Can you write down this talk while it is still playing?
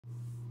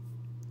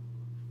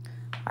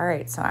All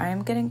right, so I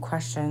am getting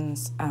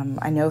questions.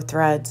 I know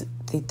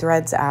the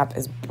Threads app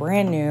is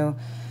brand new.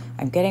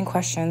 I'm getting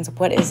questions.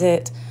 What is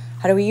it?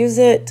 How do we use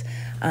it?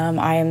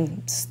 I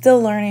am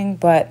still learning,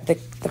 but the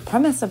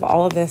premise of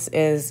all of this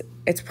is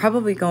it's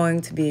probably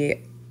going to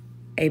be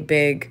a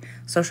big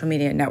social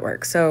media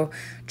network. So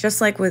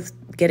just like with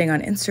getting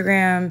on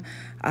Instagram,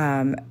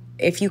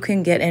 if you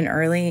can get in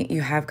early,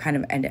 you have kind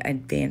of an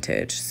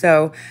advantage.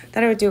 So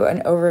that I would do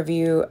an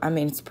overview. I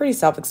mean, it's pretty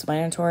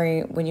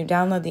self-explanatory. When you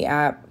download the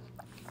app,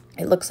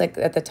 it looks like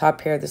at the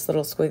top here, this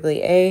little squiggly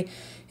A.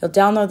 You'll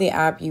download the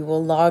app. You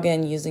will log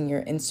in using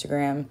your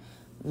Instagram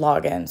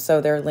login.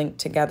 So they're linked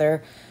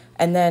together.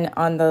 And then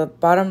on the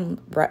bottom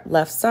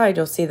left side,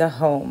 you'll see the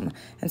home.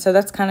 And so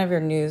that's kind of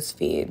your news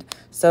feed.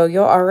 So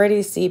you'll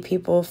already see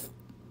people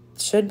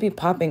should be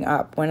popping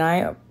up. When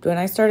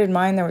I started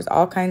mine, there was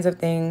all kinds of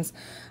things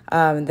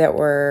that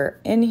were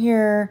in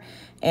here.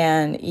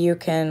 And you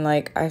can,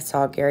 like, I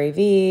saw Gary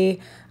Vee.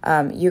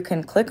 You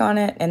can click on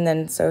it. And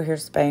then, so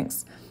here's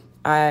Spanx.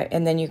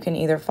 And then you can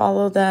either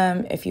follow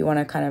them if you want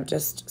to kind of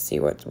just see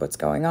what's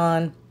going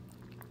on.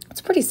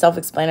 It's pretty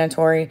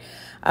self-explanatory.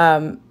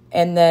 And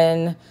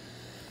then,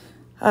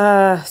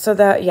 so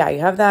that, yeah, you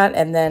have that.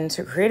 And then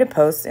to create a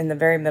post, in the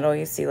very middle,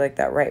 you see like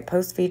that write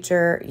post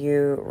feature.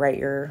 You write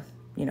your,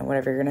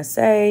 whatever you're going to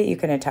say. You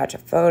can attach a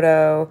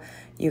photo.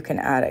 You can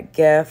add a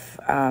GIF.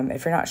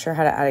 If you're not sure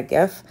how to add a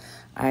GIF,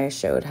 I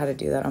showed how to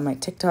do that on my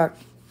TikTok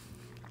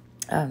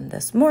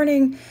this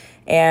morning.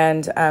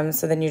 And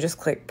so then you just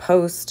click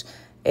post.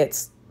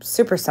 It's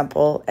super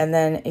simple. And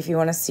then if you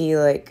want to see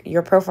like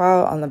your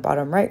profile on the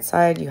bottom right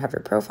side, you have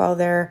your profile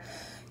there.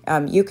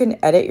 You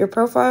can edit your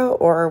profile,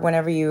 or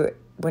whenever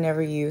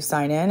you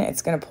sign in,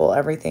 it's going to pull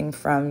everything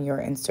from your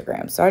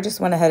Instagram. So I just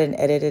went ahead and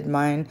edited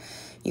mine.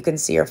 You can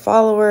see your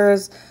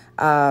followers.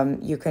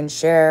 You can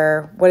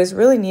share. What is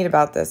really neat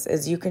about this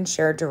is you can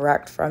share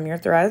direct from your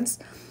threads.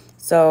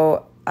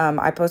 So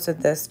I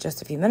posted this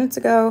just a few minutes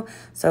ago.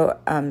 So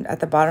at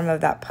the bottom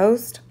of that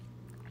post,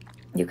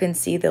 you can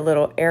see the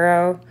little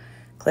arrow.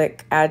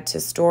 Click add to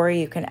story.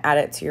 You can add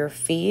it to your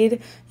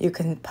feed. You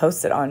can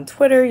post it on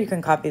Twitter. You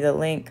can copy the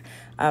link.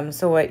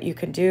 So what you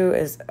can do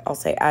is I'll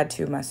say add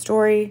to my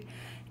story,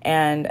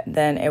 and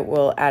then it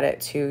will add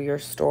it to your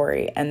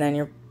story. And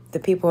then the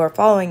people who are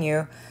following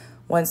you,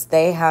 once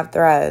they have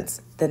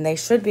threads, then they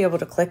should be able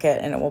to click it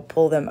and it will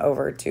pull them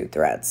over to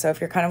threads. So if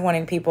you're kind of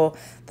wanting people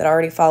that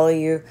already follow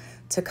you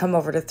to come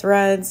over to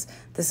threads,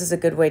 this is a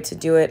good way to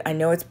do it. I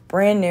know it's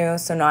brand new,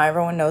 so not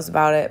everyone knows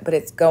about it, but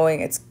it's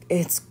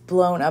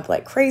blown up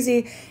like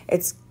crazy.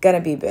 It's gonna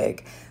be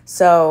big.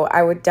 So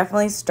I would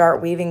definitely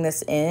start weaving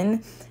this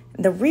in.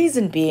 The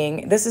reason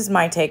being, this is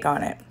my take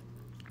on it.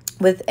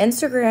 With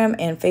Instagram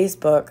and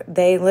Facebook,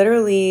 they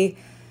literally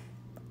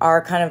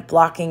are kind of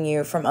blocking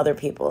you from other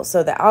people.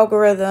 So the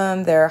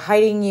algorithm, they're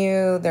hiding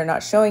you, they're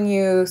not showing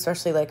you,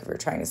 especially like if you're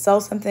trying to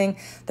sell something,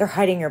 they're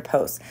hiding your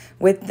posts.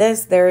 With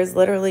this, there is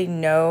literally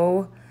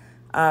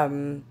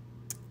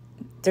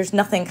there's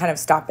nothing kind of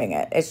stopping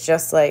it. It's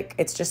just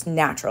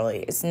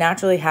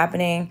naturally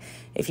happening.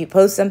 If you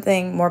post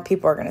something, more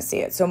people are going to see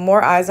it. So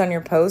more eyes on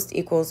your post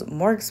equals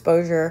more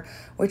exposure,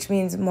 which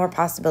means more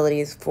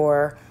possibilities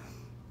for,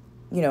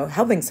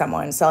 helping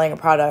someone, selling a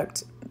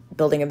product,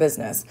 building a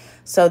business.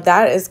 So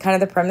that is kind of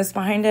the premise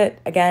behind it.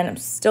 Again, I'm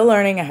still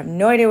learning. I have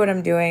no idea what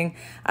I'm doing.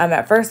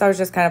 At first, I was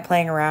just kind of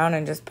playing around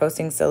and just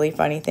posting silly,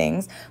 funny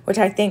things, which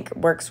I think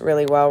works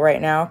really well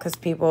right now because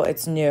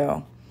it's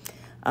new.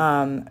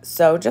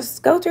 So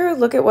just go through,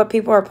 look at what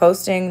people are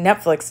posting.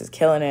 Netflix is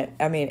killing it.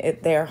 I mean,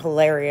 they're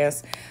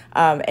hilarious.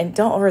 And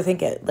don't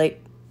overthink it.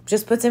 Like,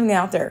 just put something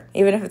out there.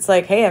 Even if it's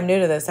like, hey, I'm new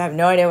to this. I have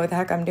no idea what the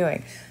heck I'm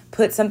doing.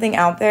 Put something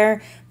out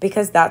there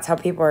because that's how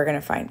people are going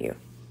to find you.